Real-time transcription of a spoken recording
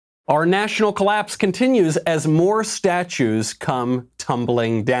Our national collapse continues as more statues come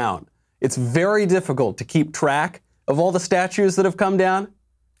tumbling down. It's very difficult to keep track of all the statues that have come down.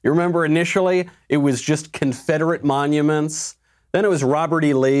 You remember initially it was just Confederate monuments. Then it was Robert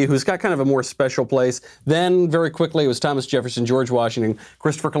E. Lee, who's got kind of a more special place. Then very quickly it was Thomas Jefferson, George Washington,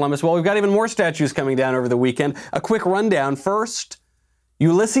 Christopher Columbus. Well, we've got even more statues coming down over the weekend. A quick rundown. First,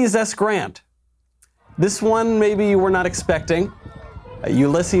 Ulysses S. Grant. This one maybe you were not expecting.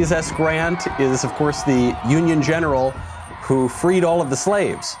 Ulysses S. Grant is, of course, the Union general who freed all of the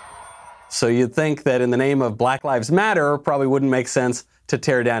slaves. So you'd think that in the name of Black Lives Matter, probably wouldn't make sense to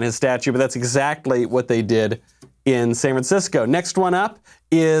tear down his statue, but that's exactly what they did in San Francisco. Next one up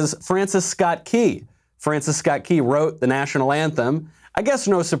is Francis Scott Key. Francis Scott Key wrote the national anthem. I guess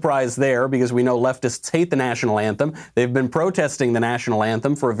no surprise there, because we know leftists hate the national anthem. They've been protesting the national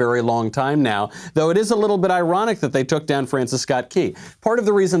anthem for a very long time now, though it is a little bit ironic that they took down Francis Scott Key. Part of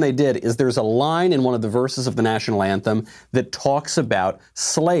the reason they did is there's a line in one of the verses of the national anthem that talks about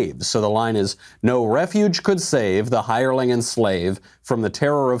slaves. So the line is, "No refuge could save the hireling and slave from the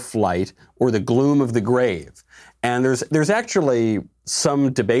terror of flight or the gloom of the grave." And there's actually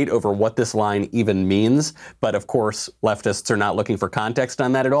some debate over what this line even means, but of course leftists are not looking for context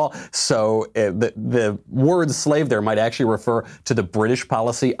on that at all. So the word slave there might actually refer to the British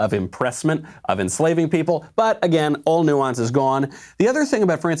policy of impressment, of enslaving people. But again, all nuance is gone. The other thing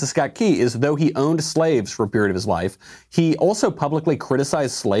about Francis Scott Key is, though he owned slaves for a period of his life, he also publicly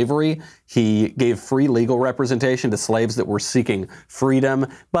criticized slavery. He gave free legal representation to slaves that were seeking freedom,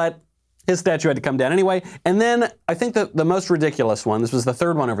 but his statue had to come down anyway. And then I think the most ridiculous one, this was the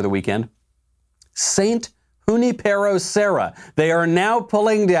third one over the weekend, Saint Junipero Serra. They are now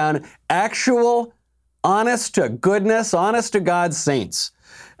pulling down actual, honest to goodness, honest to God saints.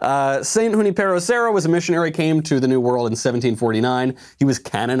 Saint Junipero Serra was a missionary, came to the New World in 1749. He was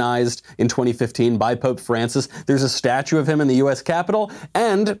canonized in 2015 by Pope Francis. There's a statue of him in the U.S. Capitol.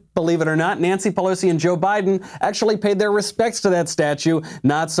 And, believe it or not, Nancy Pelosi and Joe Biden actually paid their respects to that statue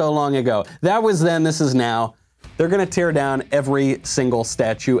not so long ago. That was then, this is now. They're going to tear down every single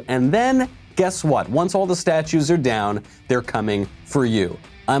statue. And then, guess what? Once all the statues are down, they're coming for you.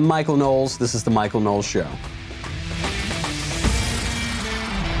 I'm Michael Knowles. This is The Michael Knowles Show.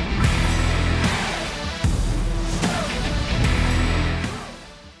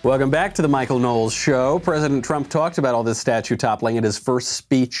 Welcome back to The Michael Knowles Show. President Trump talked about all this statue toppling at his first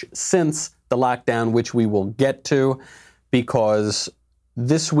speech since the lockdown, which we will get to, because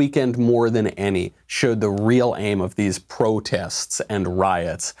this weekend more than any showed the real aim of these protests and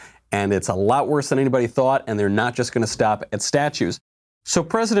riots. And it's a lot worse than anybody thought, and they're not just going to stop at statues. So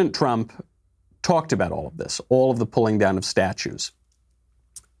President Trump talked about all of this, all of the pulling down of statues.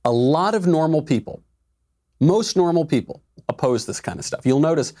 A lot of normal people, most normal people, oppose this kind of stuff. You'll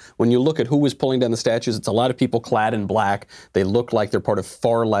notice when you look at who was pulling down the statues, it's a lot of people clad in black. They look like they're part of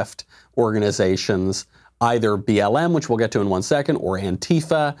far left organizations, either BLM, which we'll get to in one second, or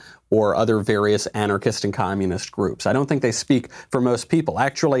Antifa, or other various anarchist and communist groups. I don't think they speak for most people.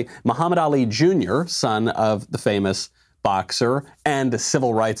 Actually, Muhammad Ali Jr., son of the famous boxer and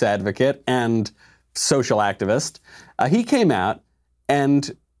civil rights advocate and social activist, he came out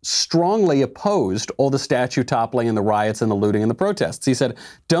and strongly opposed all the statue toppling and the riots and the looting and the protests. He said,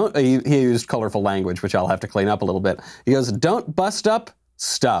 he used colorful language, which I'll have to clean up a little bit. He goes, "Don't bust up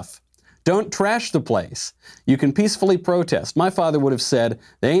stuff. Don't trash the place. You can peacefully protest. My father would have said,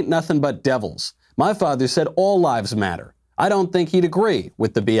 they ain't nothing but devils. My father said all lives matter." I don't think he'd agree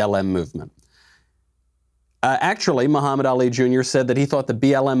with the BLM movement. Actually, Muhammad Ali Jr. said that he thought the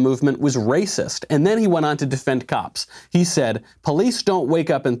BLM movement was racist, and then he went on to defend cops. He said, "Police don't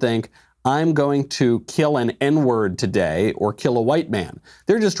wake up and think, I'm going to kill an N-word today or kill a white man.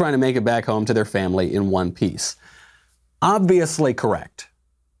 They're just trying to make it back home to their family in one piece." Obviously correct,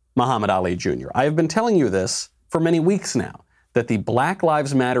 Muhammad Ali Jr. I have been telling you this for many weeks now, that the Black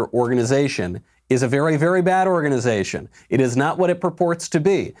Lives Matter organization is a very, very bad organization. It is not what it purports to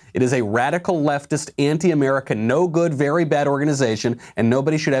be. It is a radical leftist, anti-American, no good, very bad organization, and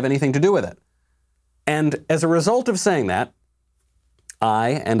nobody should have anything to do with it. And as a result of saying that,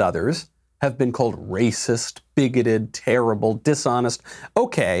 I and others have been called racist, bigoted, terrible, dishonest.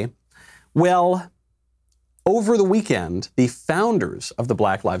 Okay, well, over the weekend, the founders of the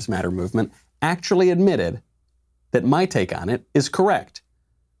Black Lives Matter movement actually admitted that my take on it is correct.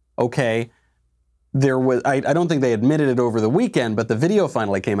 Okay, there was, I don't think they admitted it over the weekend, but the video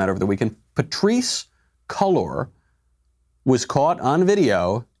finally came out over the weekend. Patrisse Cullors was caught on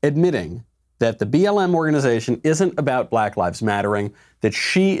video admitting that the BLM organization isn't about Black Lives Mattering, that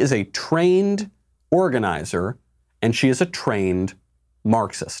she is a trained organizer and she is a trained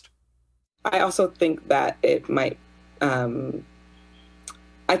Marxist. I also think that it might,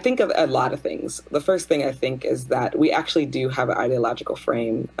 I think of a lot of things. The first thing I think is that we actually do have an ideological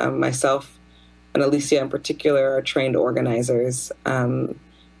frame. Myself and Alicia in particular are trained organizers.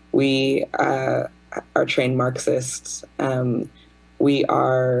 We are trained Marxists. We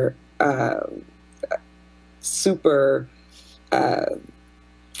are super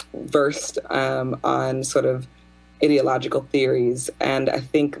versed on sort of ideological theories. And I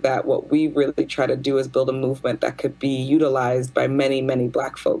think that what we really try to do is build a movement that could be utilized by many, many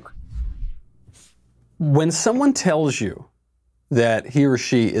Black folk. When someone tells you that he or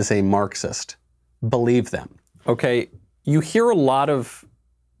she is a Marxist, believe them. Okay? You hear a lot of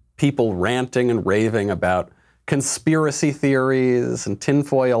people ranting and raving about conspiracy theories and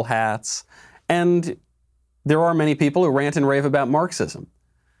tinfoil hats, and there are many people who rant and rave about Marxism.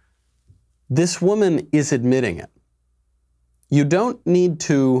 This woman is admitting it. You don't need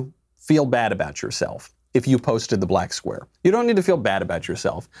to feel bad about yourself if you posted the black square. You don't need to feel bad about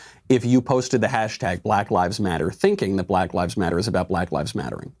yourself if you posted the hashtag Black Lives Matter thinking that Black Lives Matter is about Black Lives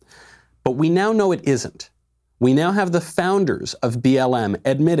Mattering. But we now know it isn't. We now have the founders of BLM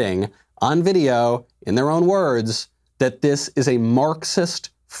admitting on video, in their own words, that this is a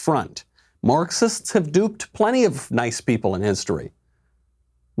Marxist front. Marxists have duped plenty of nice people in history.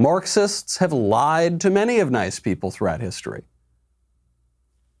 Marxists have lied to many of nice people throughout history.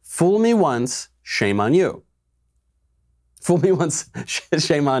 Fool me once, shame on you. Fool me once,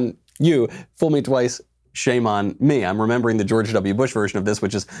 shame on you. Fool me twice, shame on me. I'm remembering the George W. Bush version of this,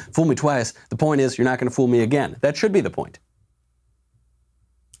 which is, fool me twice. The point is, you're not going to fool me again. That should be the point.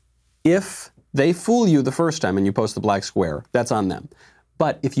 If they fool you the first time and you post the black square, that's on them.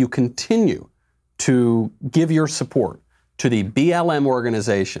 But if you continue to give your support to the BLM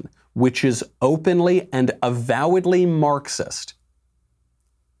organization, which is openly and avowedly Marxist,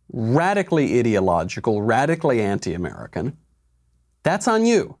 radically ideological, radically anti-American, that's on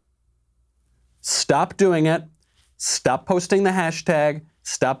you. Stop doing it. Stop posting the hashtag.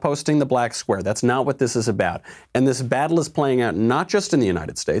 Stop posting the black square. That's not what this is about. And this battle is playing out not just in the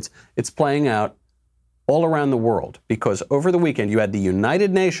United States, it's playing out all around the world. Because over the weekend, you had the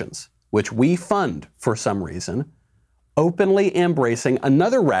United Nations, which we fund for some reason, openly embracing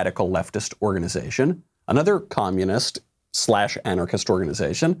another radical leftist organization, another communist/anarchist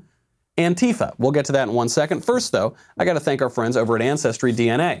organization, Antifa. We'll get to that in 1 second. First, though, I got to thank our friends over at Ancestry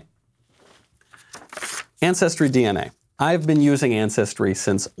DNA. Ancestry DNA. I've been using Ancestry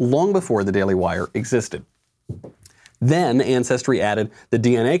since long before the Daily Wire existed. Then Ancestry added the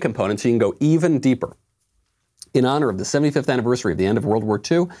DNA component so you can go even deeper. In honor of the 75th anniversary of the end of World War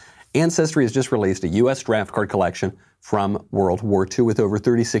II, Ancestry has just released a U.S. draft card collection from World War II with over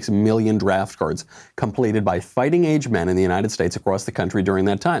 36 million draft cards completed by fighting-age men in the United States across the country during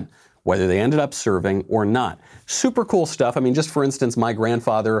that time, whether they ended up serving or not. Super cool stuff. I mean, just for instance, my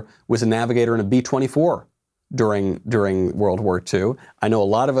grandfather was a navigator in a B-24 during World War II. I know a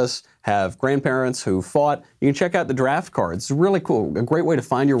lot of us have grandparents who fought. You can check out the draft cards. It's really cool. A great way to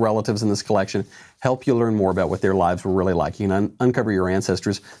find your relatives in this collection, help you learn more about what their lives were really like. You can uncover your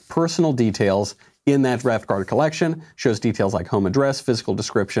ancestors' personal details in that draft card collection. Shows details like home address, physical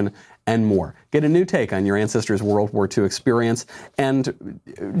description, and more. Get a new take on your ancestors' World War II experience. And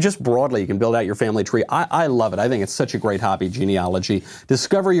just broadly, you can build out your family tree. I love it. I think it's such a great hobby, genealogy.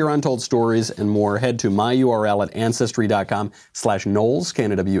 Discover your untold stories and more. Head to my URL at ancestry.com/Knowles,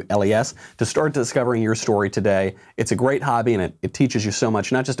 Knowles, to start discovering your story today. It's a great hobby, and it teaches you so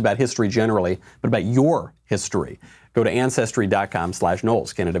much, not just about history generally, but about your history. Go to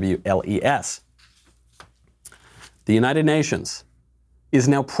ancestry.com/Knowles, Knowles. The United Nations is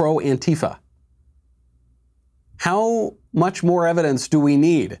now pro-Antifa. How much more evidence do we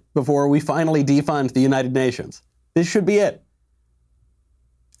need before we finally defund the United Nations? This should be it.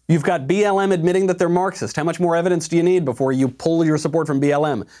 You've got BLM admitting that they're Marxist. How much more evidence do you need before you pull your support from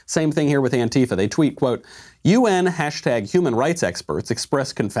BLM? Same thing here with Antifa. They tweet, quote, UN #human rights experts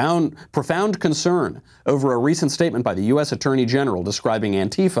express profound concern over a recent statement by the U.S. Attorney General describing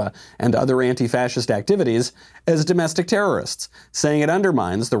Antifa and other anti-fascist activities as domestic terrorists, saying it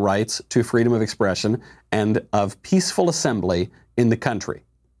undermines the rights to freedom of expression and of peaceful assembly in the country.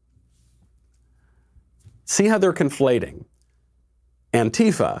 See how they're conflating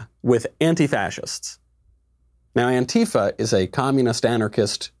Antifa with anti-fascists. Now, Antifa is a communist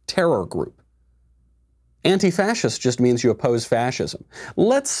anarchist terror group. Anti-fascist just means you oppose fascism.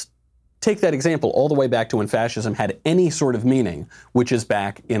 Let's take that example all the way back to when fascism had any sort of meaning, which is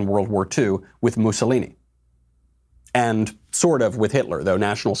back in World War II with Mussolini. And sort of with Hitler, though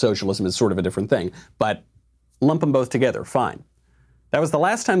National Socialism is sort of a different thing. But lump them both together, fine. That was the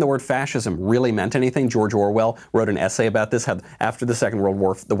last time the word fascism really meant anything. George Orwell wrote an essay about this, how after the Second World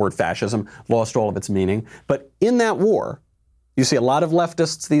War, the word fascism lost all of its meaning. But in that war, you see a lot of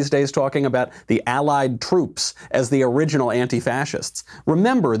leftists these days talking about the Allied troops as the original anti-fascists.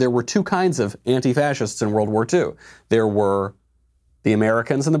 Remember, there were two kinds of anti-fascists in World War II. There were the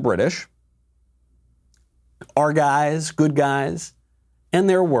Americans and the British, our guys, good guys, and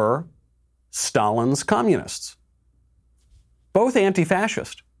there were Stalin's communists. Both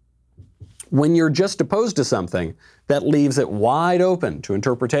anti-fascist. When you're just opposed to something, that leaves it wide open to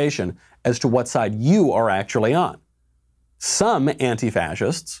interpretation as to what side you are actually on. Some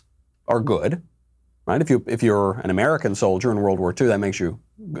anti-fascists are good, right? If you're an American soldier in World War II,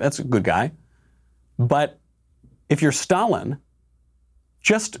 that's a good guy. But if you're Stalin,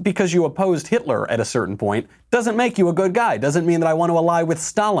 just because you opposed Hitler at a certain point doesn't make you a good guy. Doesn't mean that I want to ally with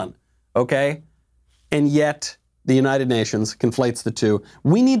Stalin, okay? And yet, the United Nations conflates the two.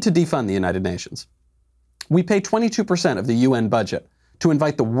 We need to defund the United Nations. We pay 22% of the UN budget to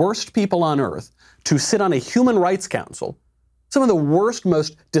invite the worst people on earth to sit on a human rights council. Some of the worst,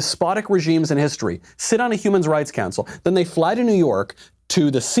 most despotic regimes in history sit on a human rights council. Then they fly to New York,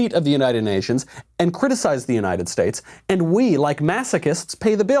 to the seat of the United Nations, and criticize the United States. And we, like masochists,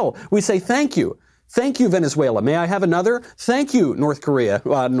 pay the bill. We say, thank you. Thank you, Venezuela. May I have another? Thank you, North Korea.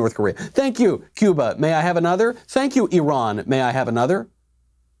 Thank you, Cuba. May I have another? Thank you, Iran. May I have another?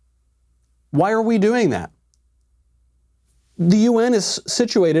 Why are we doing that? The UN is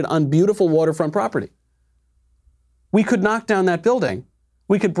situated on beautiful waterfront property. We could knock down that building.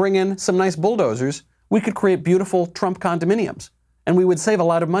 We could bring in some nice bulldozers. We could create beautiful Trump condominiums. And we would save a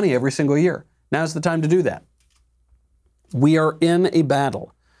lot of money every single year. Now's the time to do that. We are in a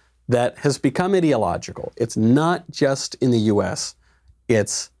battle that has become ideological. It's not just in the US,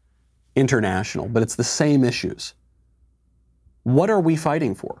 it's international, but it's the same issues. What are we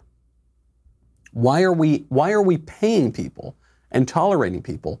fighting for? Why are we paying people and tolerating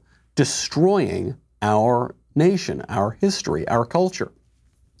people destroying our nation, our history, our culture?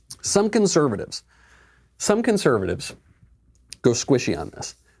 Some conservatives go squishy on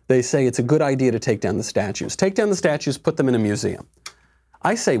this. They say it's a good idea to take down the statues. Take down the statues, put them in a museum.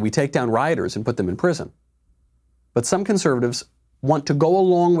 I say we take down rioters and put them in prison. But some conservatives want to go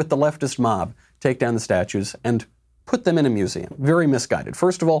along with the leftist mob, take down the statues, and put them in a museum. Very misguided.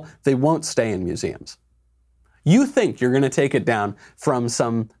 First of all, they won't stay in museums. You think you're going to take it down from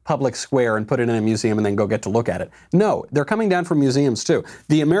some public square and put it in a museum and then go get to look at it. No, they're coming down from museums too.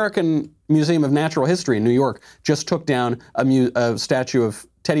 The American Museum of Natural History in New York just took down a statue of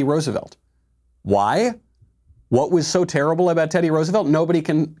Teddy Roosevelt. Why? What was so terrible about Teddy Roosevelt? Nobody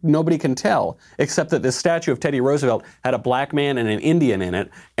can tell, except that this statue of Teddy Roosevelt had a black man and an Indian in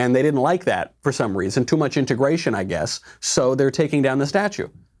it, and they didn't like that for some reason. Too much integration, I guess. So they're taking down the statue.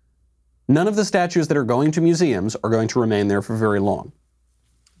 None of the statues that are going to museums are going to remain there for very long.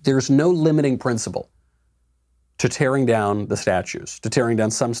 There's no limiting principle to tearing down the statues, to tearing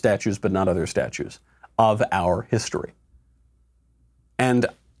down some statues but not other statues of our history. And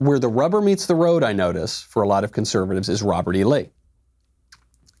where the rubber meets the road, I notice, for a lot of conservatives, is Robert E. Lee.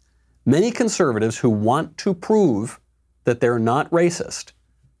 Many conservatives who want to prove that they're not racist,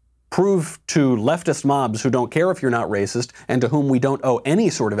 prove to leftist mobs who don't care if you're not racist and to whom we don't owe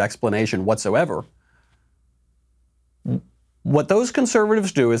any sort of explanation whatsoever, what those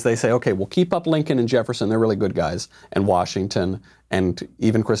conservatives do is they say, okay, we'll keep up Lincoln and Jefferson, they're really good guys, and Washington and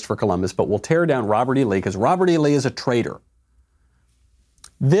even Christopher Columbus, but we'll tear down Robert E. Lee because Robert E. Lee is a traitor.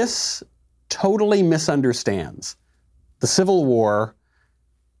 This totally misunderstands the Civil War,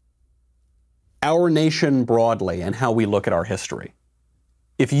 our nation broadly, and how we look at our history.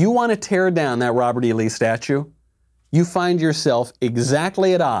 If you want to tear down that Robert E. Lee statue, you find yourself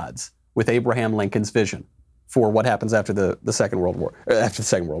exactly at odds with Abraham Lincoln's vision for what happens after the Civil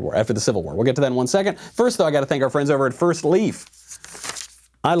War. We'll get to that in 1 second. First, though, I got to thank our friends over at First Leaf.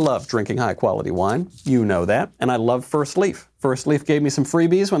 I love drinking high-quality wine. You know that. And I love First Leaf. First Leaf gave me some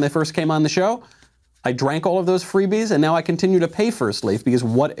freebies when they first came on the show. I drank all of those freebies, and now I continue to pay First Leaf because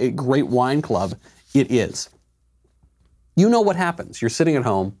what a great wine club it is. You know what happens. You're sitting at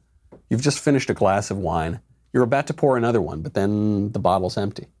home. You've just finished a glass of wine. You're about to pour another one, but then the bottle's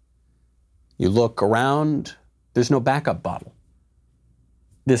empty. You look around. There's no backup bottle.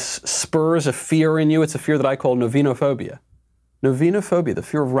 This spurs a fear in you. It's a fear that I call novenophobia. Novenophobia, the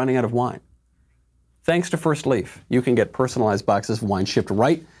fear of running out of wine. Thanks to First Leaf, you can get personalized boxes of wine shipped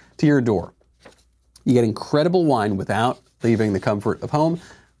right to your door. You get incredible wine without leaving the comfort of home.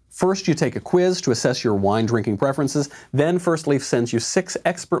 First, you take a quiz to assess your wine drinking preferences. Then First Leaf sends you 6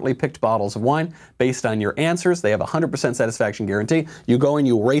 expertly picked bottles of wine based on your answers. They have a 100% satisfaction guarantee. You go and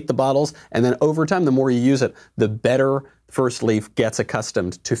you rate the bottles, and then over time, the more you use it, the better First Leaf gets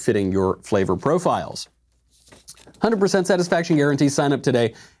accustomed to fitting your flavor profiles. 100% satisfaction guarantee. Sign up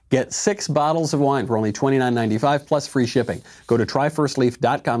today. Get 6 bottles of wine for only $29.95 plus free shipping. Go to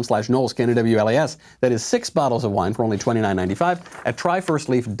tryfirstleaf.com/Knowles, K-N-O-W-L-E-S. That is 6 bottles of wine for only $29.95 at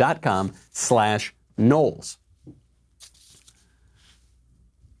tryfirstleaf.com/Knowles.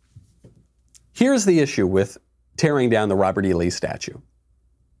 Here's the issue with tearing down the Robert E. Lee statue.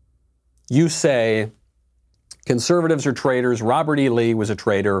 You say conservatives are traitors. Robert E. Lee was a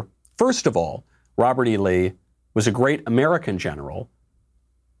traitor. First of all, Robert E. Lee was a great American general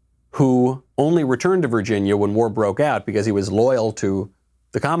who only returned to Virginia when war broke out because he was loyal to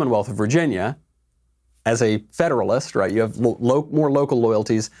the Commonwealth of Virginia as a Federalist, right? You have more local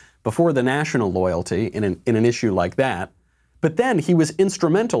loyalties before the national loyalty in an issue like that. But then he was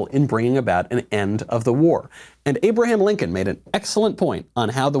instrumental in bringing about an end of the war. And Abraham Lincoln made an excellent point on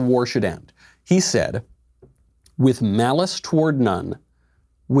how the war should end. He said, "With malice toward none,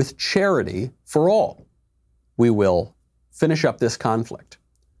 with charity for all, we will finish up this conflict."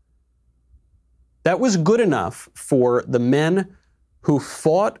 That was good enough for the men who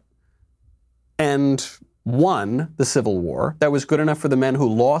fought and won the Civil War. That was good enough for the men who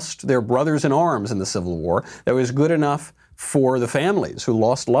lost their brothers in arms in the Civil War. That was good enough for the families who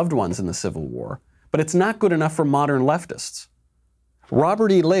lost loved ones in the Civil War. But it's not good enough for modern leftists.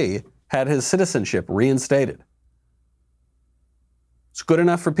 Robert E. Lee had his citizenship reinstated. It's good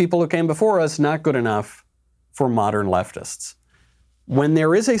enough for people who came before us, not good enough for modern leftists. When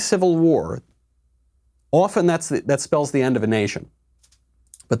there is a civil war, often that spells the end of a nation.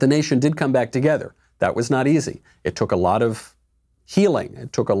 But the nation did come back together. That was not easy. It took a lot of healing.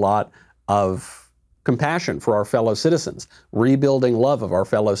 It took a lot of compassion for our fellow citizens, rebuilding love of our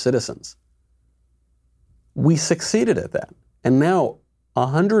fellow citizens. We succeeded at that. And now,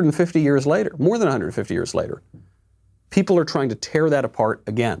 150 years later, more than 150 years later, people are trying to tear that apart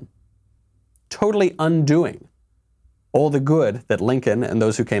again, totally undoing all the good that Lincoln and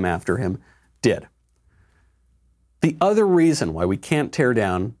those who came after him did. The other reason why we can't tear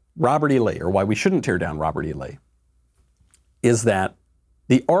down Robert E. Lee, or why we shouldn't tear down Robert E. Lee, is that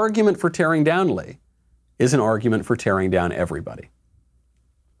the argument for tearing down Lee is an argument for tearing down everybody.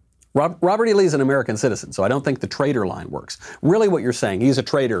 Robert E. Lee is an American citizen, so I don't think the traitor line works. Really what you're saying, he's a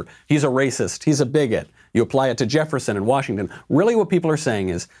traitor, he's a racist, he's a bigot. You apply it to Jefferson and Washington. Really what people are saying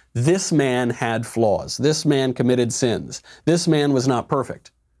is, this man had flaws. This man committed sins. This man was not perfect.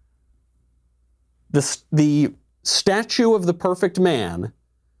 The statue of the perfect man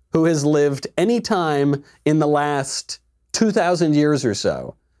who has lived any time in the last 2,000 years or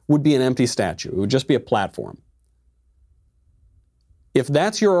so would be an empty statue. It would just be a platform. If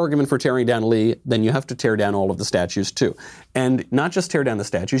that's your argument for tearing down Lee, then you have to tear down all of the statues too. And not just tear down the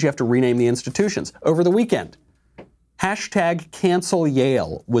statues, you have to rename the institutions. Over the weekend,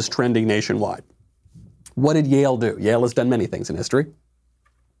 #CancelYale was trending nationwide. What did Yale do? Yale has done many things in history.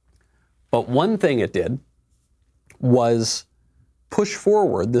 But one thing it did was push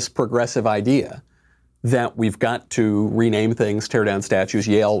forward this progressive idea that we've got to rename things, tear down statues.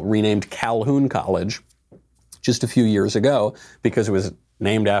 Yale renamed Calhoun College just a few years ago because it was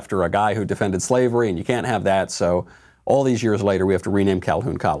named after a guy who defended slavery, and you can't have that. So all these years later, we have to rename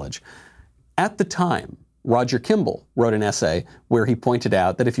Calhoun College. At the time, Roger Kimball wrote an essay where he pointed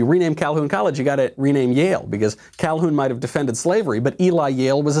out that if you rename Calhoun College, you got to rename Yale, because Calhoun might have defended slavery, but Eli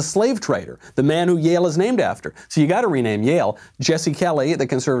Yale was a slave trader, the man who Yale is named after. So you got to rename Yale. Jesse Kelly, the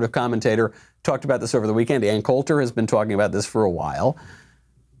conservative commentator, talked about this over the weekend. Ann Coulter has been talking about this for a while.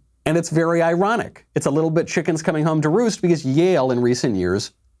 And it's very ironic. It's a little bit chickens coming home to roost, because Yale in recent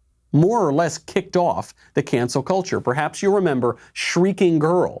years more or less kicked off the cancel culture. Perhaps you remember Shrieking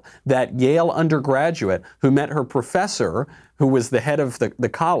Girl, that Yale undergraduate who met her professor, who was the head of the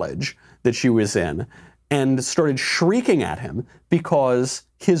college that she was in, and started shrieking at him because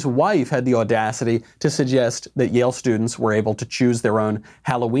his wife had the audacity to suggest that Yale students were able to choose their own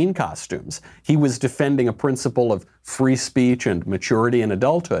Halloween costumes. He was defending a principle of free speech and maturity in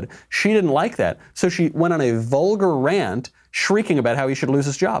adulthood. She didn't like that, so she went on a vulgar rant shrieking about how he should lose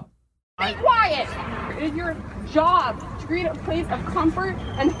his job. Be quiet! It is your job to create a place of comfort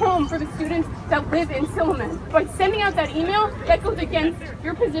and home for the students that live in Silliman. By sending out that email, that goes against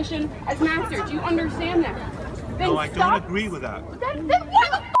your position as master. Do you understand that? Then no, I don't agree with that. Then why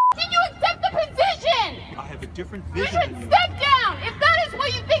the did you accept the position? I have a different You vision should than you. step down! If that is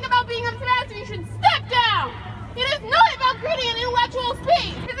what you think about being a master, you should step down! It is not about creating an intellectual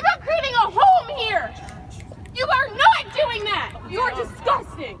space. It's about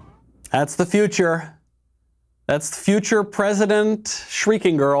That's the future. That's the future President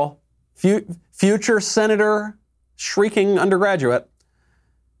Shrieking Girl. Future Senator Shrieking Undergraduate.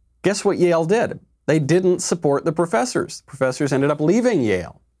 Guess what Yale did? They didn't support the professors. The professors ended up leaving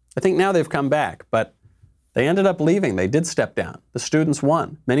Yale. I think now they've come back, but they ended up leaving. They did step down. The students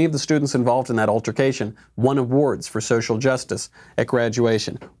won. Many of the students involved in that altercation won awards for social justice at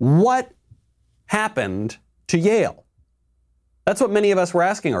graduation. What happened to Yale? That's what many of us were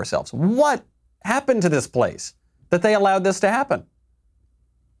asking ourselves. What happened to this place that they allowed this to happen?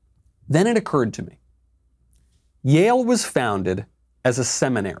 Then it occurred to me. Yale was founded as a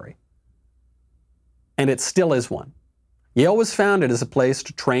seminary, and it still is one. Yale was founded as a place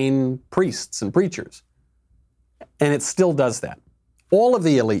to train priests and preachers, and it still does that. All of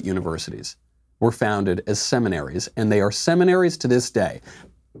the elite universities were founded as seminaries, and they are seminaries to this day.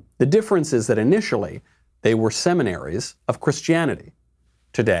 The difference is that initially they were seminaries of Christianity.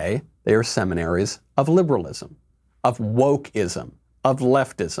 Today, they are seminaries of liberalism, of wokeism, of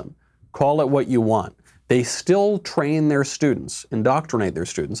leftism. Call it what you want. They still train their students, indoctrinate their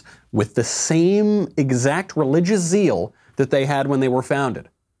students with the same exact religious zeal that they had when they were founded.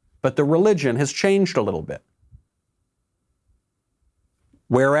 But the religion has changed a little bit.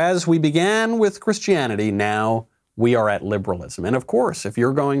 Whereas we began with Christianity, now we are at liberalism. And of course, if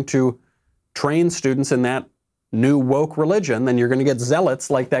you're going to train students in that new woke religion, then you're going to get zealots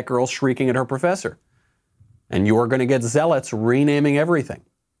like that girl shrieking at her professor. And you're going to get zealots renaming everything.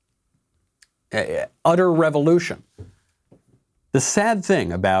 Utter revolution. The sad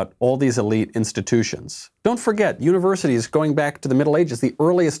thing about all these elite institutions, don't forget, universities going back to the Middle Ages, the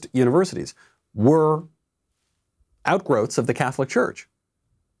earliest universities were outgrowths of the Catholic Church.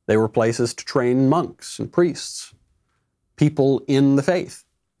 They were places to train monks and priests, people in the faith.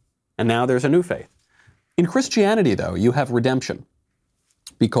 And now there's a new faith. In Christianity, though, you have redemption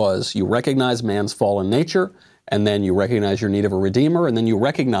because you recognize man's fallen nature, and then you recognize your need of a redeemer, and then you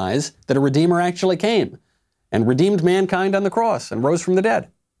recognize that a redeemer actually came and redeemed mankind on the cross and rose from the dead.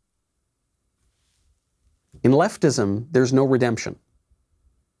 In leftism, there's no redemption.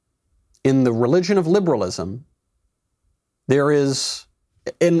 In the religion of liberalism, there is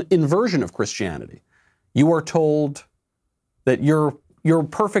an inversion of Christianity. You are told that you're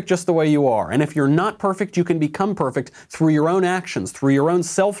perfect just the way you are. And if you're not perfect, you can become perfect through your own actions, through your own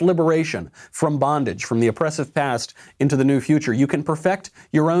self-liberation from bondage, from the oppressive past into the new future. You can perfect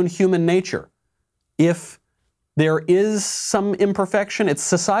your own human nature. If there is some imperfection, it's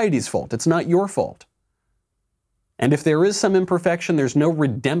society's fault. It's not your fault. And if there is some imperfection, there's no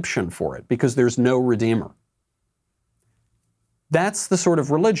redemption for it because there's no redeemer. That's the sort of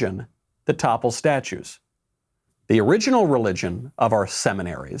religion that topples statues. The original religion of our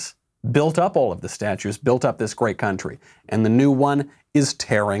seminaries built up all of the statues, built up this great country, and the new one is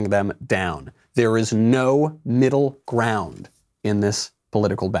tearing them down. There is no middle ground in this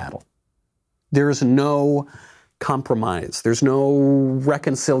political battle. There is no compromise. There's no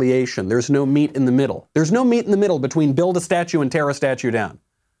reconciliation. There's no meet in the middle. There's no meet in the middle between build a statue and tear a statue down.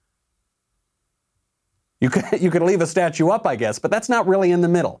 You could leave a statue up, I guess, but that's not really in the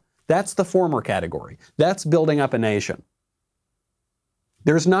middle. That's the former category. That's building up a nation.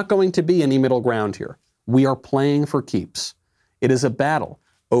 There's not going to be any middle ground here. We are playing for keeps. It is a battle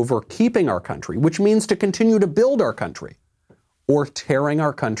over keeping our country, which means to continue to build our country, or tearing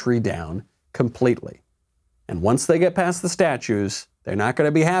our country down completely. And once they get past the statues, they're not going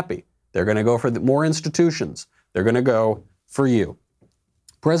to be happy. They're going to go for more institutions. They're going to go for you.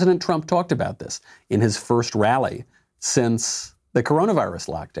 President Trump talked about this in his first rally since the coronavirus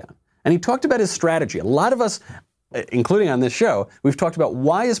lockdown. And he talked about his strategy. A lot of us, including on this show, we've talked about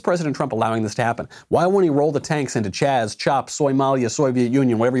why is President Trump allowing this to happen? Why won't he roll the tanks into Chaz, CHOP, Somalia, Soviet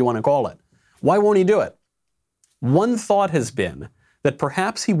Union, whatever you want to call it? Why won't he do it? One thought has been that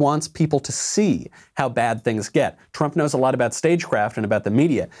perhaps he wants people to see how bad things get. Trump knows a lot about stagecraft and about the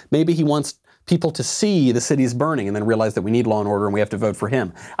media. Maybe he wants people to see the cities burning and then realize that we need law and order and we have to vote for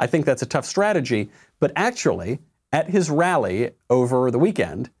him. I think that's a tough strategy, but actually, at his rally over the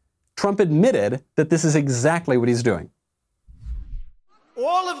weekend, Trump admitted that this is exactly what he's doing.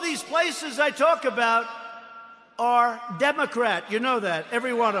 All of these places I talk about are Democrat. You know that,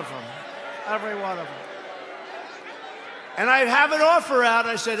 every one of them. Every one of them. And I have an offer out.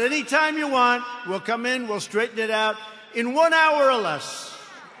 I said, anytime you want, we'll come in, we'll straighten it out in 1 hour or less.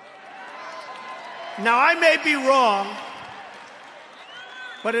 Now, I may be wrong,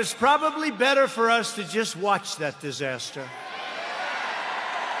 but it's probably better for us to just watch that disaster.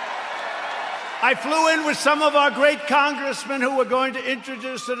 I flew in with some of our great congressmen who were going to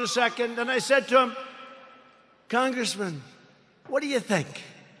introduce in a second, and I said to him, Congressman, what do you think?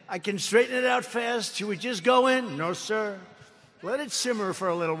 I can straighten it out fast. Should we just go in? No, sir. Let it simmer for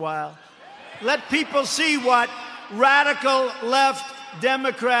a little while. Let people see what radical left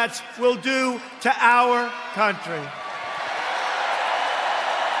Democrats will do to our country.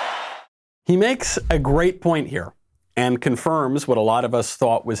 He makes a great point here and confirms what a lot of us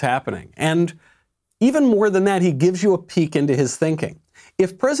thought was happening. And even more than that, he gives you a peek into his thinking.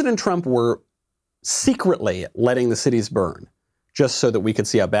 If President Trump were secretly letting the cities burn just so that we could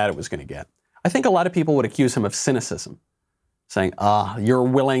see how bad it was going to get, I think a lot of people would accuse him of cynicism, saying, you're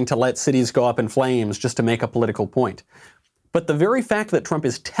willing to let cities go up in flames just to make a political point. But the very fact that Trump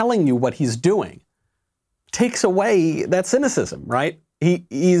is telling you what he's doing takes away that cynicism, right?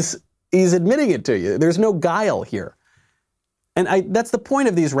 He's admitting it to you. There's no guile here. And that's the point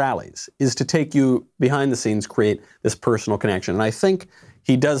of these rallies, is to take you behind the scenes, create this personal connection. And I think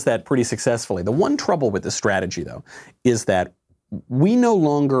he does that pretty successfully. The one trouble with this strategy, though, is that we no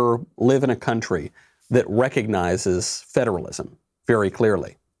longer live in a country that recognizes federalism very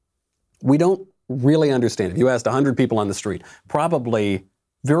clearly. We don't really understand. If you asked 100 people on the street, probably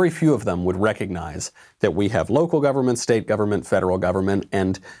very few of them would recognize that we have local government, state government, federal government,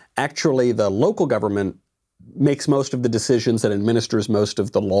 and actually the local government makes most of the decisions and administers most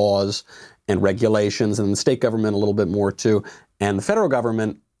of the laws and regulations, and the state government a little bit more too. And the federal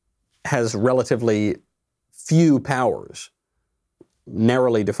government has relatively few powers,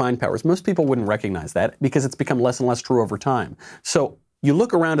 narrowly defined powers. Most people wouldn't recognize that because it's become less and less true over time. So you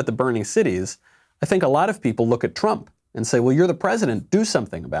look around at the burning cities, I think a lot of people look at Trump and say, well, you're the president, do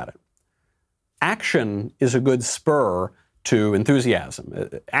something about it. Action is a good spur to enthusiasm.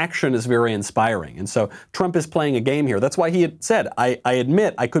 Action is very inspiring. And so Trump is playing a game here. That's why he had said, I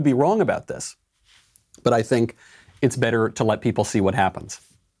admit I could be wrong about this, but I think it's better to let people see what happens.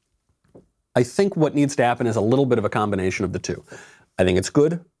 I think what needs to happen is a little bit of a combination of the two. I think it's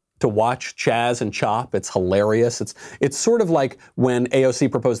good to watch Chaz and Chop. It's hilarious. It's sort of like when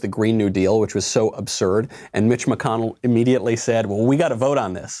AOC proposed the Green New Deal, which was so absurd, and Mitch McConnell immediately said, well, we got to vote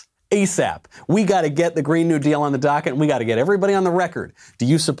on this ASAP. We got to get the Green New Deal on the docket, and we got to get everybody on the record. Do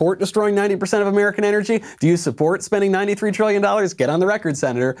you support destroying 90% of American energy? Do you support spending $93 trillion? Get on the record,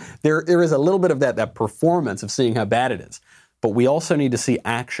 Senator. There is a little bit of that performance of seeing how bad it is. But we also need to see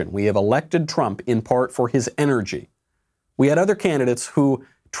action. We have elected Trump in part for his energy. We had other candidates who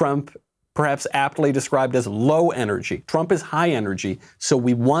Trump perhaps aptly described as low energy. Trump is high energy, so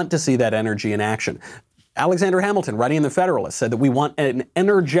we want to see that energy in action. Alexander Hamilton, writing in The Federalist, said that we want an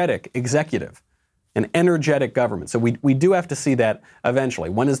energetic executive, an energetic government. So we do have to see that eventually.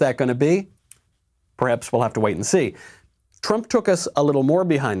 When is that going to be? Perhaps we'll have to wait and see. Trump took us a little more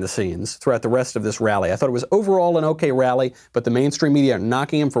behind the scenes throughout the rest of this rally. I thought it was overall an okay rally, but the mainstream media are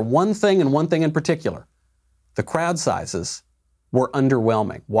knocking him for one thing and one thing in particular. The crowd sizes were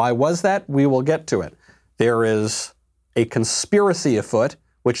underwhelming. Why was that? We will get to it. There is a conspiracy afoot,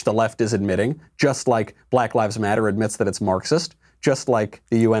 which the left is admitting, just like Black Lives Matter admits that it's Marxist, just like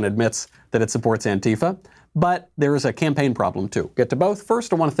the UN admits that it supports Antifa. But there is a campaign problem too. Get to both.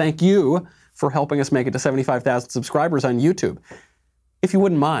 First, I want to thank you for helping us make it to 75,000 subscribers on YouTube. If you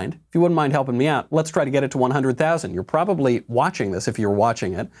wouldn't mind helping me out, let's try to get it to 100,000. You're probably watching this, if you're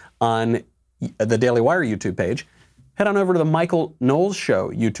watching it, on the Daily Wire YouTube page. Head on over to the Michael Knowles Show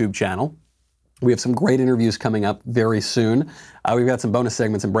YouTube channel. We have some great interviews coming up very soon. We've got some bonus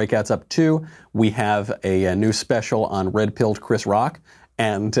segments and breakouts up too. We have a new special on red-pilled Chris Rock,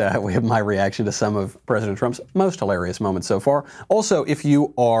 and we have my reaction to some of President Trump's most hilarious moments so far. Also, if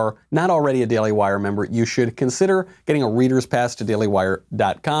you are not already a Daily Wire member, you should consider getting a Reader's Pass to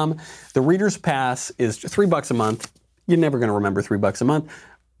dailywire.com. The Reader's Pass is $3 a month. You're never going to remember $3 a month.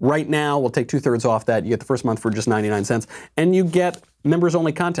 Right now, we'll take 2/3 off that. You get the first month for just 99 cents, and you get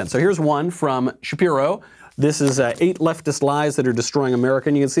members-only content. So here's one from Shapiro. This is 8 leftist lies that are destroying America,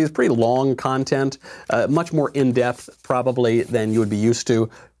 and you can see it's pretty long content, much more in-depth probably than you would be used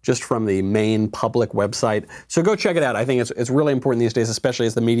to just from the main public website. So go check it out. I think it's really important these days, especially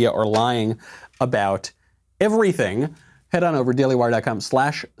as the media are lying about everything. Head on over to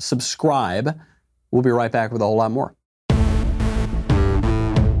dailywire.com/subscribe. We'll be right back with a whole lot more.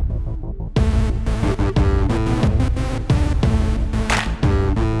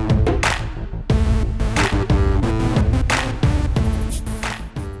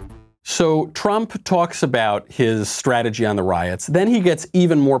 So Trump talks about his strategy on the riots. Then he gets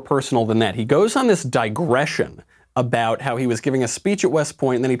even more personal than that. He goes on this digression about how he was giving a speech at West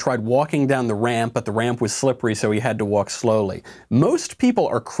Point, and then he tried walking down the ramp, but the ramp was slippery, so he had to walk slowly. Most people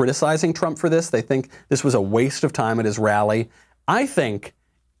are criticizing Trump for this. They think this was a waste of time at his rally. I think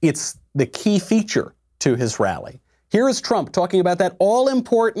it's the key feature to his rally. Here is Trump talking about that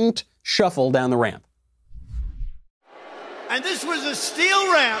all-important shuffle down the ramp. And this was a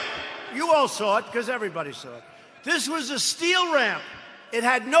steel ramp. You all saw it because everybody saw it. This was a steel ramp. It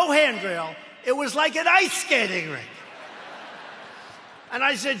had no handrail. It was like an ice skating rink. And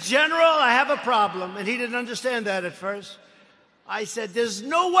I said, General, I have a problem. And he didn't understand that at first. I said, there's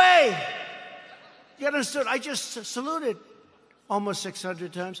no way. You understood? I just saluted almost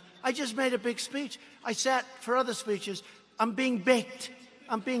 600 times. I just made a big speech. I sat for other speeches. I'm being baked.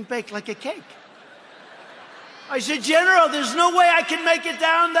 I'm being baked like a cake. I said, General, there's no way I can make it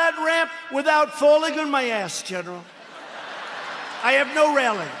down that ramp without falling on my ass, General. I have no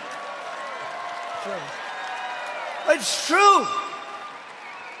railing. Sure. It's true.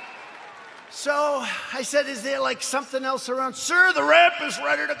 So I said, is there like something else around? Sir, the ramp is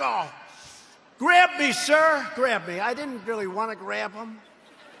ready to go. Grab me, sir. Grab me. I didn't really want to grab him.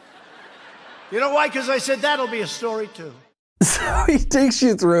 You know why? Because I said, that'll be a story too. So he takes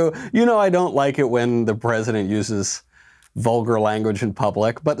you through, I don't like it when the president uses vulgar language in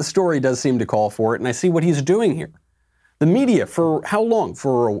public, but the story does seem to call for it, and I see what he's doing here. The media, for how long?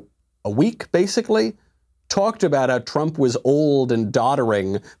 For a week, basically, talked about how Trump was old and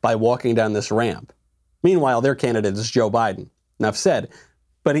doddering by walking down this ramp. Meanwhile, their candidate is Joe Biden. Enough said.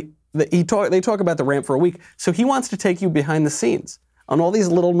 But they talk about the ramp for a week, so he wants to take you behind the scenes on all these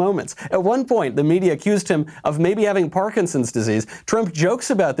little moments. At one point, the media accused him of maybe having Parkinson's disease. Trump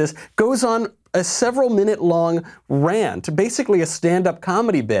jokes about this, goes on a several-minute-long rant, basically a stand-up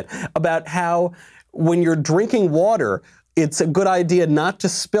comedy bit, about how when you're drinking water, it's a good idea not to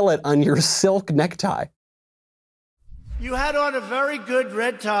spill it on your silk necktie. You had on a very good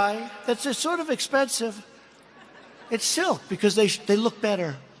red tie that's a sort of expensive. It's silk because they look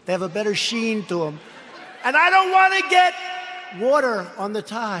better. They have a better sheen to them. And I don't want to get water on the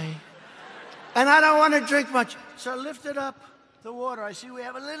tie. And I don't want to drink much. So I lifted up the water. I see we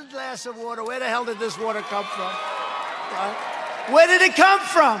have a little glass of water. Where the hell did this water come from? Right? Where did it come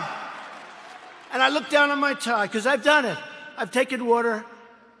from? And I look down on my tie, because I've done it. I've taken water,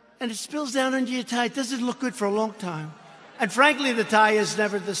 and it spills down into your tie. It doesn't look good for a long time. And frankly, the tie is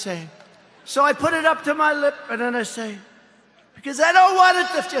never the same. So I put it up to my lip, and then I say, because I don't want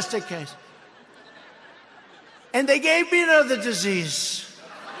it to, just in case. And they gave me another disease.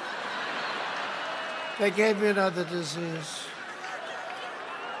 They gave me another disease.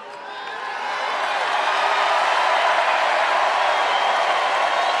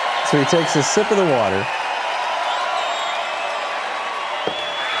 So he takes a sip of the water,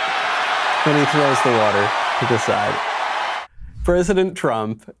 then he throws the water to the side. President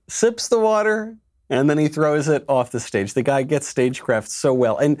Trump sips the water, and then he throws it off the stage. The guy gets stagecraft so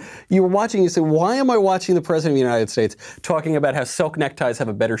well. And you were watching, you say, why am I watching the President of the United States talking about how silk neckties have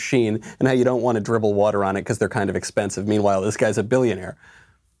a better sheen and how you don't want to dribble water on it because they're kind of expensive? Meanwhile, this guy's a billionaire.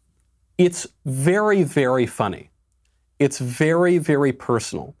 It's very, very funny. It's very, very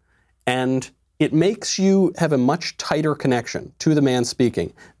personal. And it makes you have a much tighter connection to the man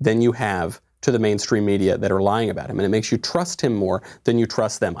speaking than you have to the mainstream media that are lying about him. And it makes you trust him more than you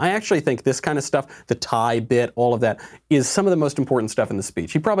trust them. I actually think this kind of stuff, the tie bit, all of that, is some of the most important stuff in the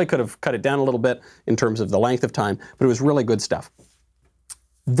speech. He probably could have cut it down a little bit in terms of the length of time, but it was really good stuff.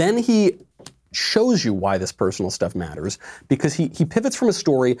 Then he shows you why this personal stuff matters, because he pivots from a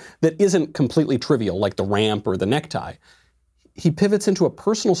story that isn't completely trivial, like the ramp or the necktie. He pivots into a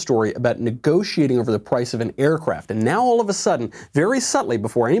personal story about negotiating over the price of an aircraft. And now all of a sudden, very subtly,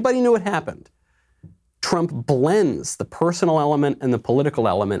 before anybody knew it happened, Trump blends the personal element and the political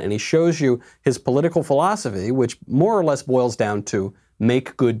element, and he shows you his political philosophy, which more or less boils down to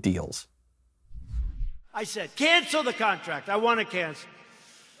make good deals. I said, cancel the contract. I want to cancel.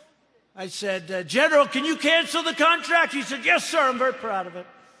 I said, General, can you cancel the contract? He said, yes, sir. I'm very proud of it.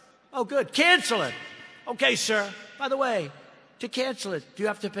 Oh, good. Cancel it. Okay, sir. By the way, to cancel it, do you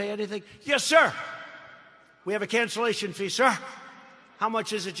have to pay anything? Yes, sir. We have a cancellation fee, sir. How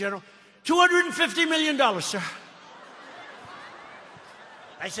much is it, General? $250 million, sir.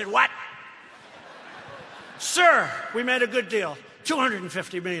 I said, what? Sir, we made a good deal.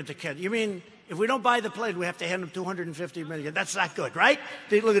 $250 million to cancel. You mean if we don't buy the plane, we have to hand them $250 million? That's not good, right?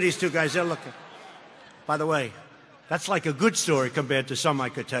 Look at these two guys. They're looking. By the way, that's like a good story compared to some I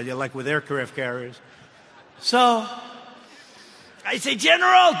could tell you, like with aircraft carriers. So I say,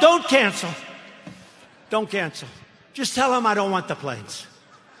 General, don't cancel. Don't cancel. Just tell him I don't want the planes.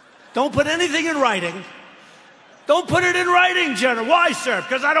 Don't put anything in writing. Don't put it in writing, General. Why, sir?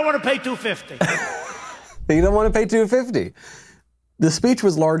 Because I don't want to pay $250. You don't want to pay $250. The speech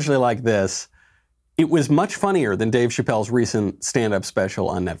was largely like this. It was much funnier than Dave Chappelle's recent stand-up special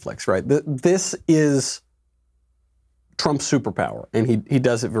on Netflix, right? This is Trump's superpower, and he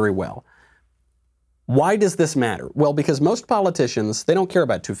does it very well. Why does this matter? Well, because most politicians, they don't care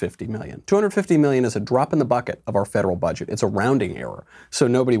about $250 million. $250 million is a drop in the bucket of our federal budget. It's a rounding error, so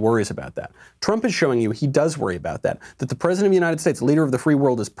nobody worries about that. Trump is showing you he does worry about that the President of the United States, leader of the free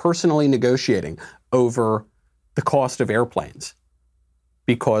world, is personally negotiating over the cost of airplanes.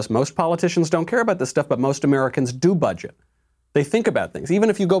 Because most politicians don't care about this stuff, but most Americans do budget. They think about things. Even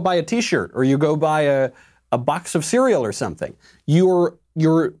if you go buy a T-shirt or you go buy a box of cereal or something, you're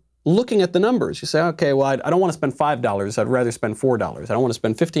looking at the numbers. You say, okay, well, I don't want to spend $5. I'd rather spend $4. I don't want to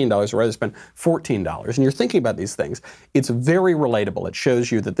spend $15. I'd rather spend $14. And you're thinking about these things. It's very relatable. It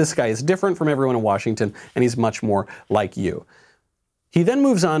shows you that this guy is different from everyone in Washington, and he's much more like you. He then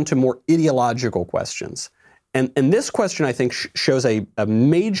moves on to more ideological questions. And this question, I think, shows a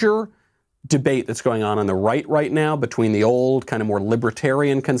major debate that's going on the right now between the old, kind of more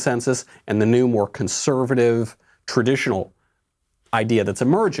libertarian consensus and the new, more conservative, traditional idea that's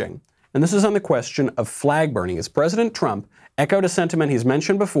emerging. And this is on the question of flag burning. As President Trump echoed a sentiment he's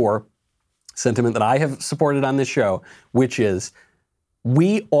mentioned before, sentiment that I have supported on this show, which is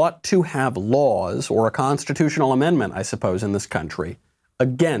we ought to have laws or a constitutional amendment, I suppose, in this country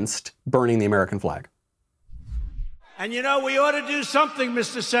against burning the American flag. And you know, we ought to do something,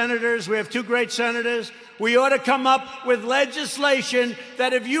 Mr. Senators. We have two great senators. We ought to come up with legislation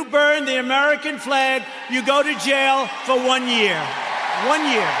that if you burn the American flag, you go to jail for 1 year.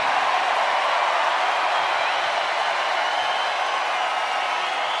 1 year.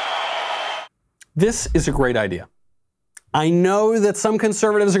 This is a great idea. I know that some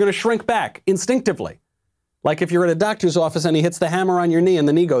conservatives are going to shrink back instinctively. Like if you're at a doctor's office and he hits the hammer on your knee and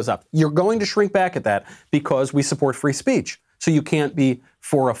the knee goes up. You're going to shrink back at that because we support free speech. So you can't be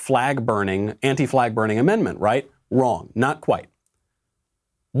for a flag burning, anti-flag burning amendment, right? Wrong. Not quite.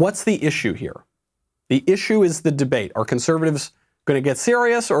 What's the issue here? The issue is the debate. Are conservatives going to get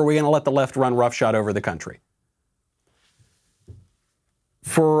serious, or are we going to let the left run roughshod over the country?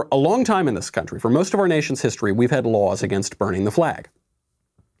 For a long time in this country, for most of our nation's history, we've had laws against burning the flag.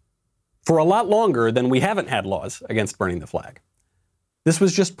 For a lot longer than we haven't had laws against burning the flag. This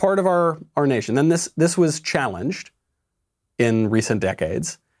was just part of our nation. Then this was challenged in recent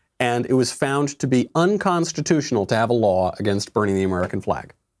decades, and it was found to be unconstitutional to have a law against burning the American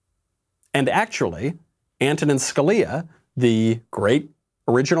flag. And actually, Antonin Scalia, the great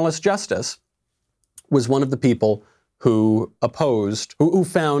originalist justice, was one of the people who opposed, who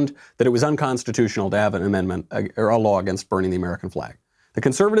found that it was unconstitutional to have an amendment or a law against burning the American flag. The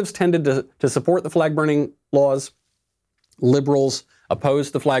conservatives tended to support the flag burning laws. Liberals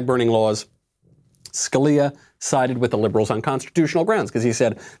opposed the flag burning laws. Scalia sided with the liberals on constitutional grounds because he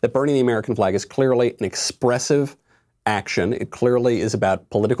said that burning the American flag is clearly an expressive action. It clearly is about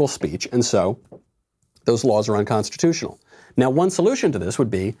political speech, and so those laws are unconstitutional. Now, one solution to this would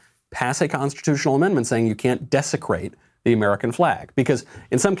be pass a constitutional amendment saying you can't desecrate the American flag. Because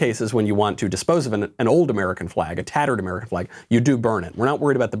in some cases, when you want to dispose of an old American flag, a tattered American flag, you do burn it. We're not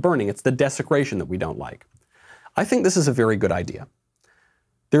worried about the burning. It's the desecration that we don't like. I think this is a very good idea.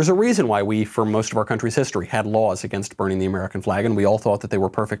 There's a reason why we, for most of our country's history, had laws against burning the American flag, and we all thought that they were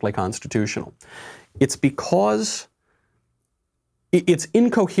perfectly constitutional. It's because it's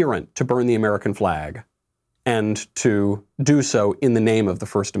incoherent to burn the American flag and to do so in the name of the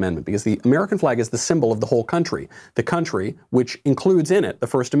First Amendment, because the American flag is the symbol of the whole country, the country which includes in it the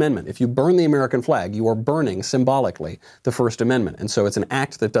First Amendment. If you burn the American flag, you are burning symbolically the First Amendment, and so it's an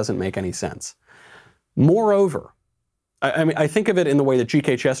act that doesn't make any sense. Moreover, I think of it in the way that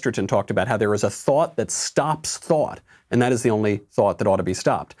G.K. Chesterton talked about how there is a thought that stops thought, and that is the only thought that ought to be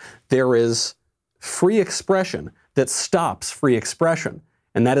stopped. There is free expression that stops free expression.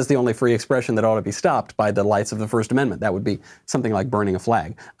 And that is the only free expression that ought to be stopped by the lights of the First Amendment. That would be something like burning a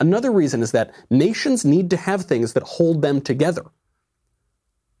flag. Another reason is that nations need to have things that hold them together.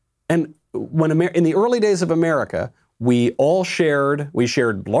 And when in the early days of America, we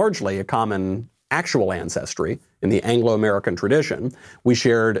shared largely a common actual ancestry in the Anglo-American tradition. We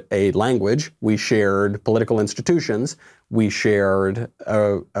shared a language, we shared political institutions, we shared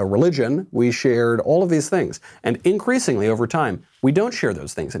a religion, we shared all of these things. And increasingly over time, we don't share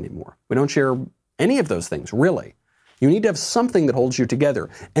those things anymore. We don't share any of those things, really. You need to have something that holds you together.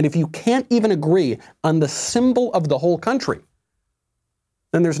 And if you can't even agree on the symbol of the whole country,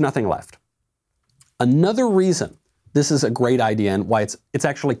 then there's nothing left. Another reason this is a great idea and why it's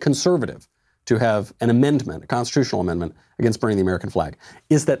actually conservative to have an amendment, a constitutional amendment against burning the American flag,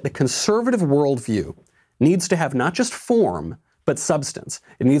 is that the conservative worldview needs to have not just form, but substance.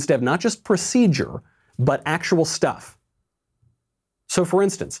 It needs to have not just procedure, but actual stuff. So for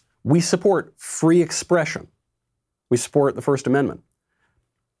instance, we support free expression. We support the First Amendment.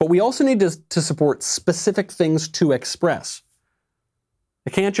 But we also need to support specific things to express.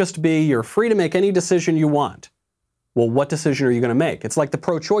 It can't just be, you're free to make any decision you want. Well, what decision are you going to make? It's like the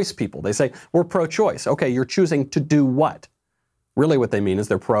pro-choice people. They say, we're pro-choice. Okay, you're choosing to do what? Really what they mean is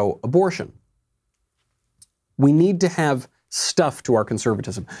they're pro-abortion. We need to have stuff to our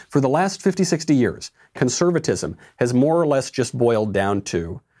conservatism. For the last 50, 60 years, conservatism has more or less just boiled down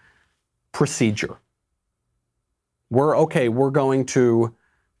to procedure. We're going to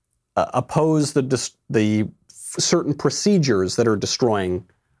oppose the certain procedures that are destroying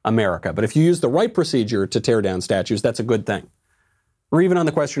America. But if you use the right procedure to tear down statues, that's a good thing. Or even on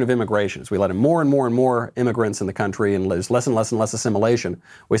the question of immigration, as we let in more and more and more immigrants in the country and there's less and less and less assimilation,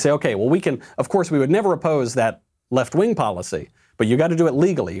 we say, okay, well, of course, we would never oppose that left-wing policy, but you got to do it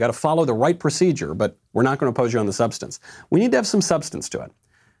legally. You got to follow the right procedure, but we're not going to oppose you on the substance. We need to have some substance to it.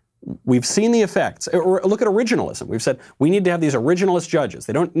 We've seen the effects. Or look at originalism. We've said we need to have these originalist judges.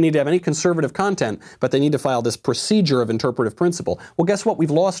 They don't need to have any conservative content, but they need to file this procedure of interpretive principle. Well, guess what?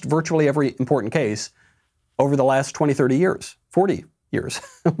 We've lost virtually every important case over the last 20, 30 years, 40 years,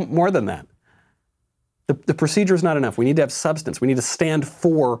 more than that. The procedure is not enough. We need to have substance. We need to stand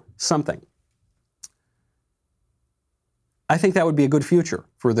for something. I think that would be a good future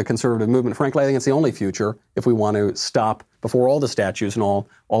for the conservative movement. Frankly, I think it's the only future if we want to stop before all the statues and all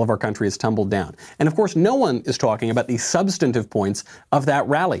of our country is tumbled down. And of course, no one is talking about the substantive points of that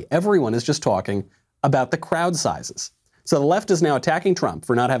rally. Everyone is just talking about the crowd sizes. So the left is now attacking Trump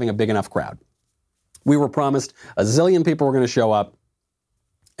for not having a big enough crowd. We were promised a zillion people were going to show up,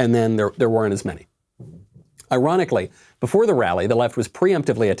 and then there weren't as many. Ironically, before the rally, the left was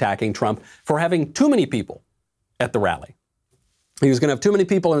preemptively attacking Trump for having too many people at the rally. He was going to have too many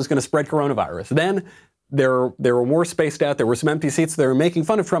people and it was going to spread coronavirus. Then there were more spaced out. There were some empty seats. They were making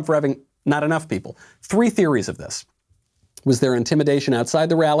fun of Trump for having not enough people. 3 theories of this. Was there intimidation outside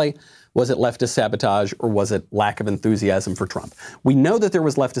the rally? Was it leftist sabotage, or was it lack of enthusiasm for Trump? We know that there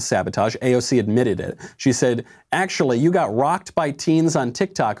was leftist sabotage. AOC admitted it. She said, actually, you got rocked by teens on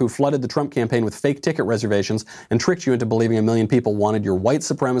TikTok who flooded the Trump campaign with fake ticket reservations and tricked you into believing 1 million people wanted your white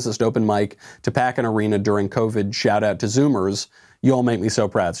supremacist open mic to pack an arena during COVID. Shout out to Zoomers. You all make me so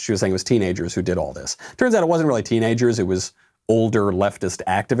proud. She was saying it was teenagers who did all this. Turns out it wasn't really teenagers. It was older leftist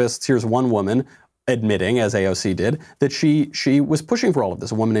activists. Here's one woman admitting, as AOC did, that she was pushing for all of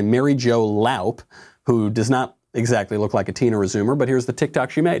this. A woman named Mary Jo Laup, who does not exactly look like a teen or a Zoomer, but here's the TikTok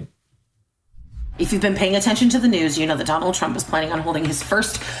she made. If you've been paying attention to the news, you know that Donald Trump is planning on holding his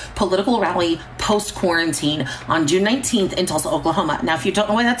first political rally post-quarantine on June 19th in Tulsa, Oklahoma. Now, if you don't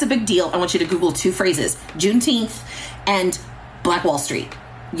know why that's a big deal, I want you to Google 2 phrases, Juneteenth and Black Wall Street.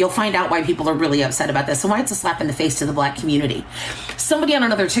 You'll find out why people are really upset about this and why it's a slap in the face to the black community. Somebody on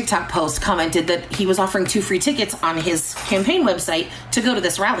another TikTok post commented that he was offering 2 free tickets on his campaign website to go to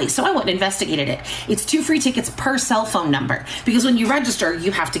this rally. So I went and investigated it. It's 2 free tickets per cell phone number, because when you register,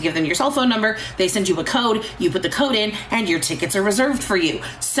 you have to give them your cell phone number. They send you a code, you put the code in, and your tickets are reserved for you.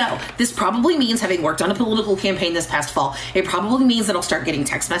 So this probably means, having worked on a political campaign this past fall, it probably means that I'll start getting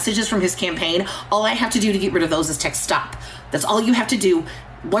text messages from his campaign. All I have to do to get rid of those is text stop. That's all you have to do.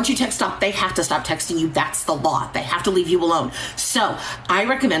 Once you text stop, they have to stop texting you. That's the law. They have to leave you alone. So I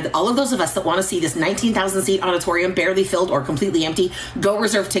recommend that all of those of us that want to see this 19,000 seat auditorium barely filled or completely empty, go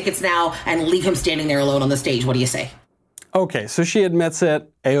reserve tickets now and leave him standing there alone on the stage. What do you say? Okay, so she admits it.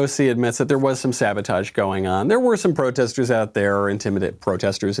 AOC admits that there was some sabotage going on. There were some protesters out there,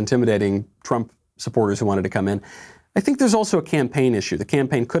 intimidating Trump supporters who wanted to come in. I think there's also a campaign issue. The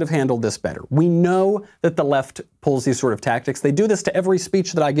campaign could have handled this better. We know that the left pulls these sort of tactics. They do this to every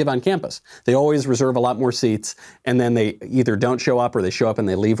speech that I give on campus. They always reserve a lot more seats, and then they either don't show up or they show up and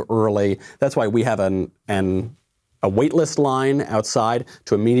they leave early. That's why we have a wait list line outside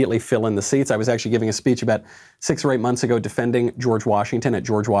to immediately fill in the seats. I was actually giving a speech about 6 or 8 months ago defending George Washington at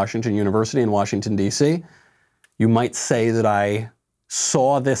George Washington University in Washington, D.C. You might say that I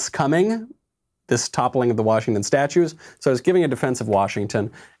saw this coming, this toppling of the Washington statues. So I was giving a defense of Washington,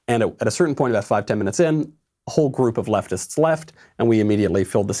 and at a certain point, about 5-10 minutes in, a whole group of leftists left, and we immediately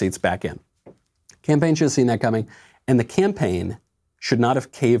filled the seats back in. Campaign should have seen that coming, and the campaign should not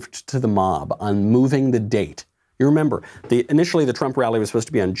have caved to the mob on moving the date. You remember, initially the Trump rally was supposed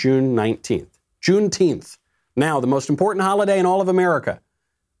to be on June 19th. Juneteenth, now the most important holiday in all of America.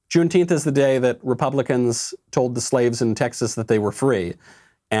 Juneteenth is the day that Republicans told the slaves in Texas that they were free.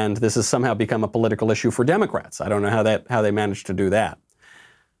 And this has somehow become a political issue for Democrats. I don't know how they managed to do that.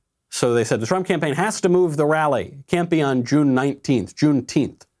 So they said the Trump campaign has to move the rally. It can't be on June 19th,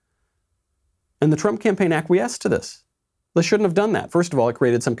 Juneteenth. And the Trump campaign acquiesced to this. They shouldn't have done that. First of all, it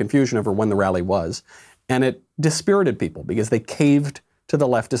created some confusion over when the rally was. And it dispirited people because they caved to the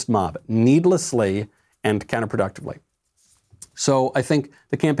leftist mob needlessly and counterproductively. So I think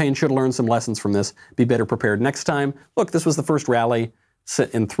the campaign should learn some lessons from this, be better prepared next time. Look, this was the first rally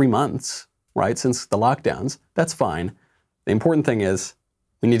in 3 months, right, since the lockdowns. That's fine. The important thing is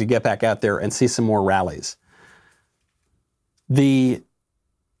we need to get back out there and see some more rallies. The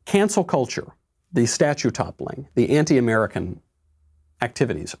cancel culture, the statue toppling, the anti-American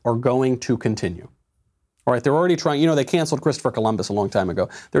activities are going to continue. All right, they're already trying, they canceled Christopher Columbus a long time ago.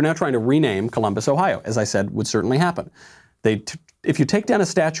 They're now trying to rename Columbus, Ohio, as I said, would certainly happen. If you take down a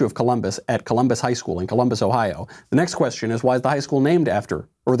statue of Columbus at Columbus High School in Columbus, Ohio, the next question is, why is the high school named after,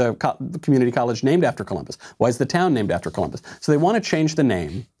 or the community college named after Columbus? Why is the town named after Columbus? So they want to change the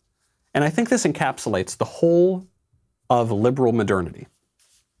name. And I think this encapsulates the whole of liberal modernity.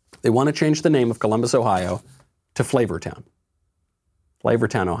 They want to change the name of Columbus, Ohio to Flavortown.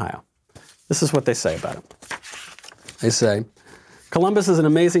 Flavortown, Ohio. This is what they say about it. They say, Columbus is an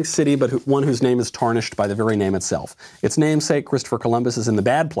amazing city, but one whose name is tarnished by the very name itself. Its namesake, Christopher Columbus, is in the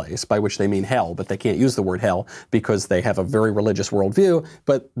bad place, by which they mean hell, but they can't use the word hell because they have a very religious worldview,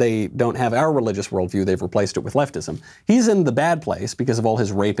 but they don't have our religious worldview. They've replaced it with leftism. He's in the bad place because of all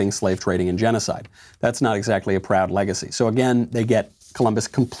his raping, slave trading, and genocide. That's not exactly a proud legacy. So again, they get Columbus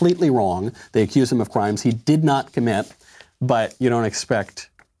completely wrong. They accuse him of crimes he did not commit, but you don't expect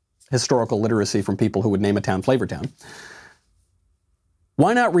historical literacy from people who would name a town Flavortown.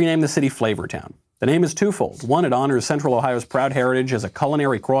 Why not rename the city Flavortown? The name is twofold. One, it honors Central Ohio's proud heritage as a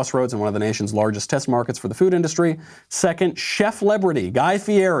culinary crossroads and one of the nation's largest test markets for the food industry. Second, Chef Celebrity Guy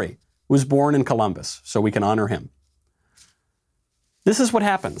Fieri was born in Columbus, so we can honor him. This is what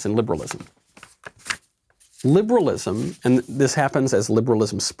happens in liberalism. Liberalism, and this happens as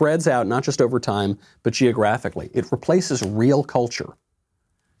liberalism spreads out not just over time, but geographically. It replaces real culture,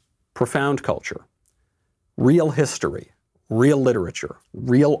 profound culture, real history, real literature,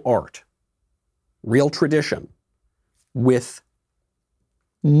 real art, real tradition, with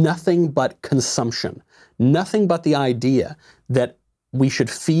nothing but consumption, nothing but the idea that we should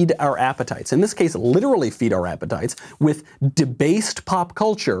feed our appetites. In this case, literally feed our appetites with debased pop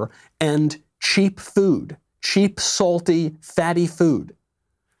culture and cheap food, cheap, salty, fatty food.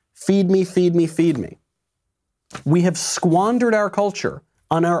 Feed me, feed me, feed me. We have squandered our culture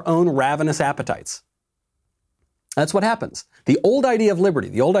on our own ravenous appetites. That's what happens. The old idea of liberty,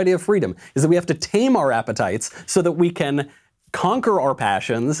 the old idea of freedom, is that we have to tame our appetites so that we can conquer our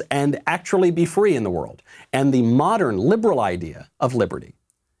passions and actually be free in the world. And the modern liberal idea of liberty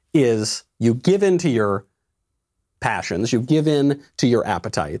is you give in to your passions, you give in to your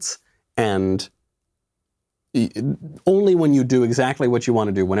appetites, and only when you do exactly what you want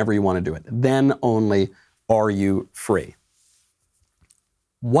to do, whenever you want to do it, then only are you free.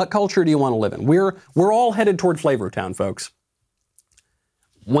 What culture do you want to live in? We're all headed toward Flavortown, folks.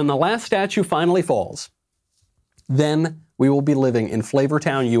 When the last statue finally falls, then we will be living in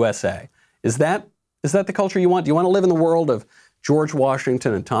Flavortown, USA. Is that the culture you want? Do you want to live in the world of George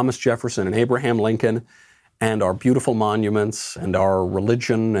Washington and Thomas Jefferson and Abraham Lincoln and our beautiful monuments and our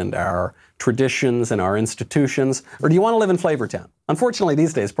religion and our traditions and our institutions? Or do you want to live in Flavortown? Unfortunately,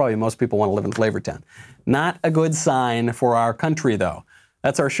 these days, probably most people want to live in Flavortown. Not a good sign for our country, though.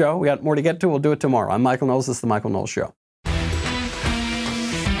 That's our show. We got more to get to. We'll do it tomorrow. I'm Michael Knowles. This is The Michael Knowles Show.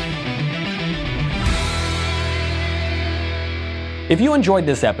 If you enjoyed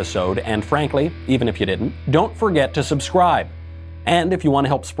this episode, and frankly, even if you didn't, don't forget to subscribe. And if you want to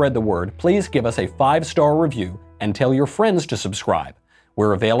help spread the word, please give us a 5-star review and tell your friends to subscribe.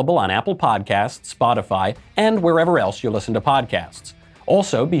 We're available on Apple Podcasts, Spotify, and wherever else you listen to podcasts.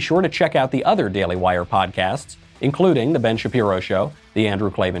 Also, be sure to check out the other Daily Wire podcasts, including The Ben Shapiro Show, The Andrew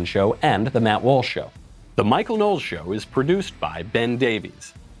Klavan Show, and The Matt Walsh Show. The Michael Knowles Show is produced by Ben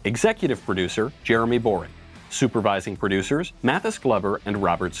Davies. Executive producer, Jeremy Boring. Supervising producers, Mathis Glover and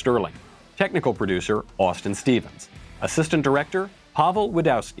Robert Sterling. Technical producer, Austin Stevens. Assistant director, Pavel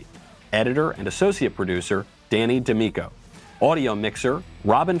Wadowski. Editor and associate producer, Danny D'Amico. Audio mixer,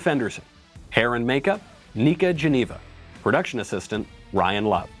 Robin Fenderson. Hair and makeup, Nika Geneva. Production assistant, Ryan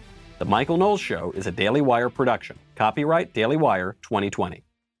Love. The Michael Knowles Show is a Daily Wire production. Copyright Daily Wire 2020.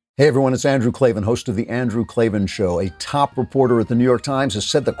 Hey everyone, it's Andrew Klavan, host of The Andrew Klavan Show. A top reporter at the New York Times has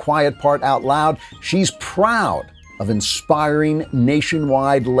said the quiet part out loud. She's proud of inspiring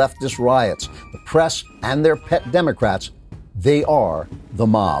nationwide leftist riots. The press and their pet Democrats, they are the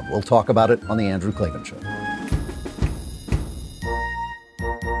mob. We'll talk about it on The Andrew Klavan Show.